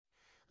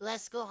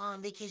Let's go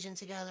on vacation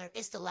together.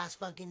 It's the last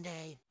fucking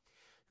day.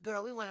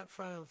 Girl, we went up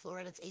from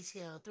Florida to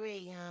ATL,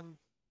 3 a.m.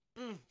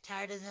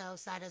 Tired as hell,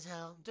 sad as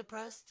hell,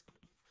 depressed.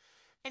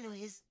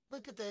 Anyways,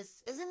 look at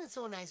this. Isn't it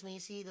so nice when you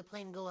see the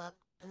plane go up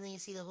and then you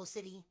see the whole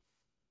city?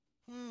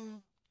 Hmm.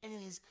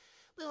 Anyways,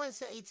 we went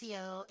to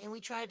ATL and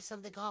we tried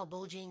something called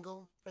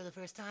Bojangle for the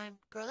first time.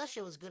 Girl, that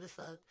shit was good as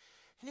fuck.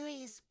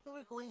 Anyways, we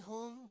were going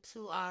home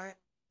to our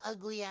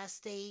ugly ass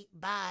state.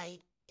 Bye.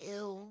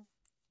 Ew.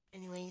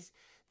 Anyways,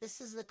 this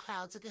is the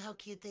clouds. Look at how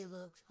cute they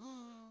looked.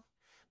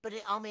 But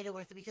it all made it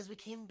worth it because we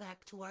came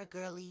back to our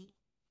girly,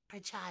 our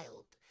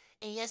child.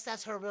 And yes,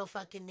 that's her real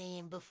fucking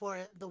name before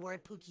the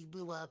word Pookie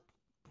blew up.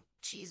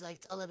 She's like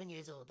 11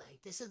 years old.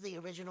 Like, this is the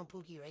original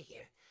Pookie right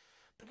here.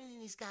 But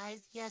anyways,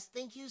 guys, yes,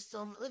 thank you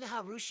so much. Look at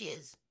how rude she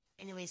is.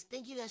 Anyways,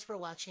 thank you guys for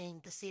watching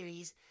the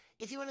series.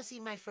 If you want to see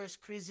my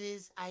first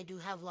cruises, I do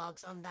have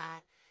vlogs on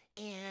that.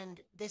 And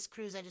this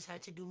cruise, I just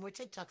had to do more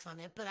TikToks on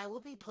it. But I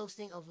will be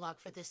posting a vlog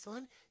for this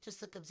one.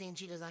 Just look up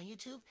Zangitas on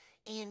YouTube.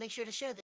 And make sure to share this.